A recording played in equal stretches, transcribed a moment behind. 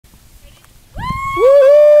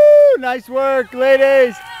Nice work,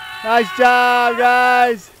 ladies. Nice job,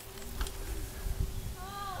 guys.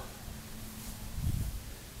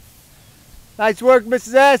 Nice work,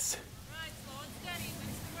 Mrs. S. Right, slow and steady,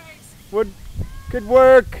 wins the race. Good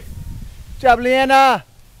work. Good job, Leanna.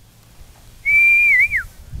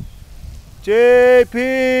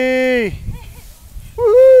 JP.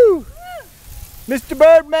 Woohoo! Mr.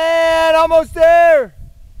 Birdman, almost there.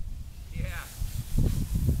 Yeah.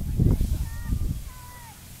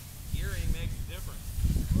 Gearing makes a difference.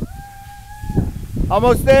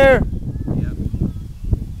 Almost there. Yep.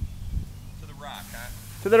 To the rock, huh?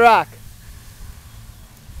 To the rock.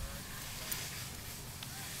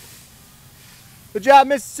 Good job,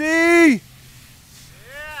 Miss C. Yeah.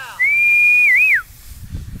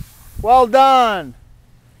 Well done.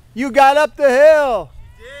 You got up the hill.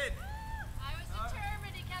 You did. I was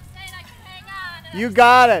determined. He kept saying I could hang on. And You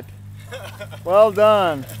got it. Well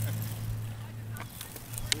done.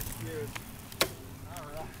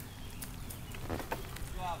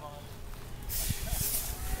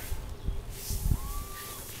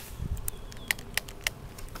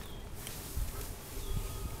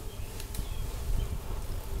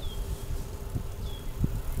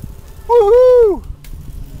 Woohoo!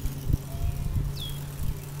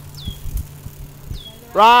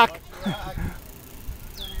 Rock. Man,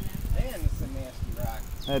 this is a nasty rock.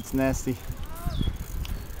 That's nasty.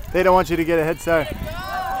 They don't want you to get a head start.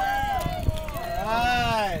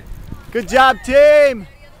 Alright. Good job, team.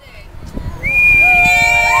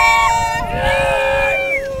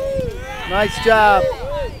 Nice job.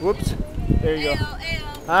 Whoops. There you go.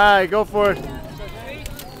 All right, go for it.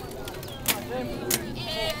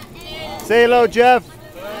 Say hello, Jeff.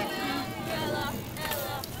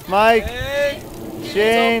 Mike.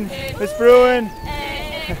 Shane. Miss Bruin.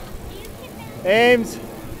 Ames.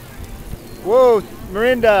 Whoa,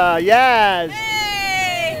 Mirinda. Yaz.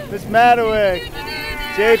 Miss Madawick.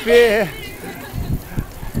 JP.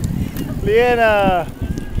 Leanna.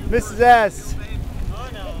 Mrs. S. Oh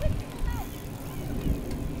no.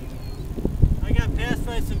 I got passed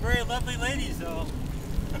by some very lovely ladies though.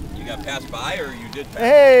 You got passed by or you did pass?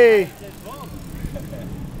 Hey.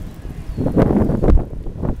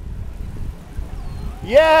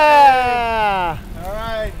 Yeah.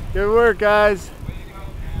 Alright. Good work, guys.